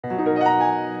Sailing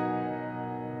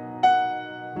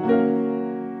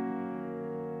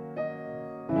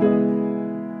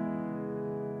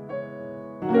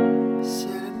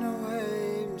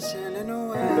away, sailing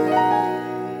away,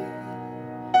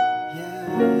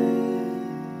 yeah.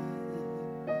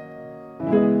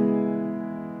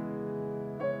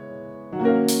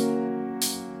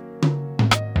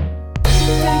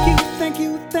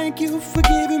 Thank you for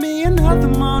giving me another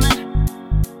morning.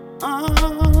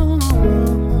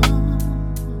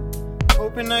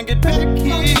 Hoping I get back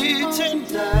here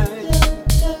tonight.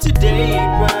 Today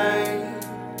ain't right.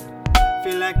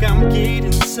 Feel like I'm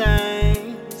getting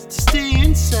signs to stay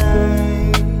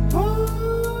inside.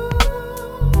 Oh,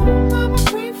 mama,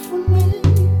 pray for me.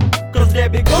 Cause there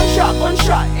be gunshot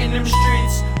in them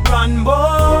streets. Run,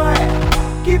 boy,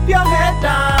 keep your head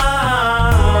down.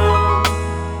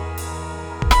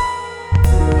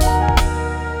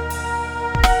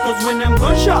 Cause when them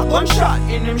gunshot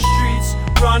in them streets,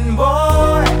 run,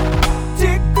 boy,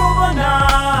 take over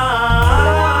now.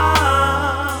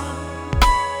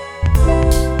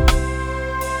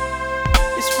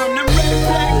 It's from them red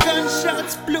flag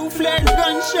gunshots, blue flag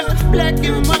gunshots, black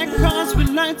and white cars with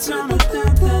lights on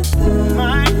them.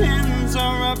 My hands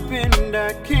are up and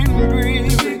I can't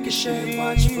breathe. Ricochet,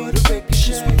 watch for the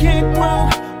ricochet. We can't grow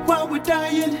while we're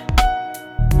dying.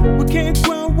 We can't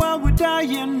grow while we're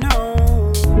dying, no.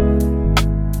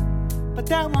 But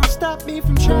that won't stop me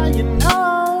from trying,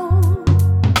 no.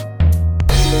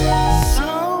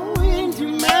 So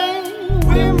inhumane,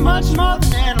 we're much more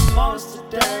than animals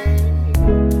today.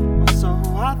 Or so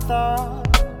I thought,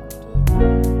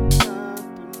 but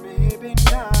maybe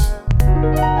not.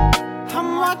 I'm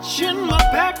watching my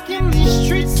back in these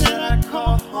streets that I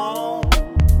call home.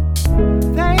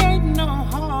 They ain't no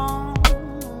home,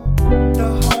 the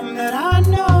home that I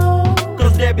know.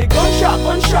 Cause there be gunshot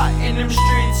in them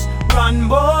streets. Run,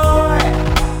 boy,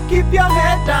 keep your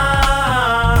head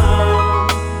down.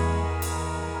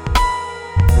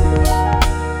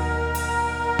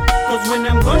 Cause when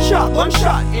them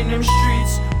gunshot in them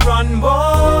streets, run,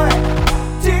 boy,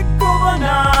 take over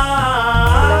now.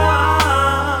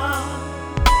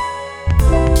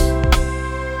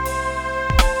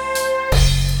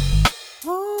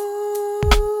 Ooh,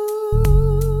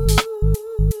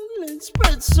 let's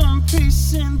spread some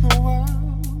peace in the world.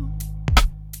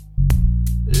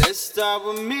 Let's start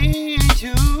with me and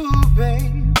you,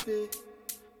 baby.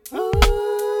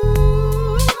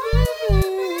 Ooh,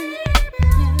 baby,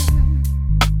 yeah.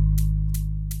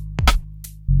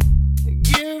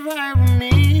 Get right with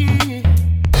me.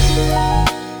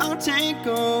 I'll take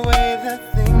away the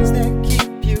things that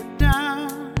keep you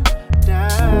down,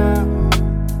 down.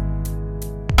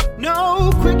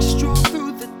 No quick stroll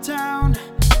through the town.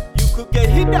 You could get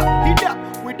hit up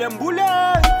with them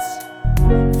bullets.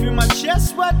 Feel my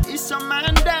chest, what is a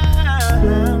man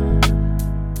down?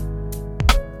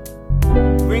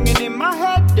 Ringing in my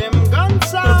head, them guns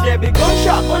sound. Cause there be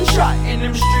gunshot in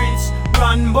them streets.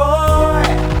 Run, boy,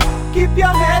 keep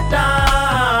your head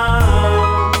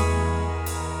down.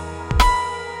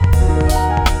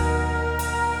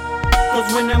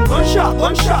 Cause when them gunshot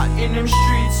in them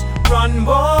streets, run,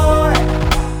 boy,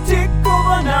 take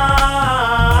over now.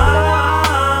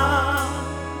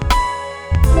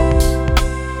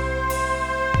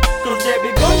 There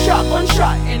be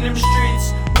gunshot in them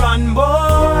streets. Run,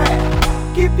 boy,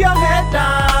 keep your head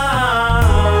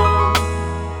down.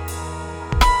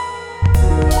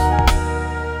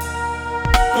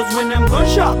 Cause when them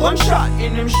gunshot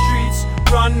in them streets,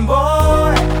 run, boy.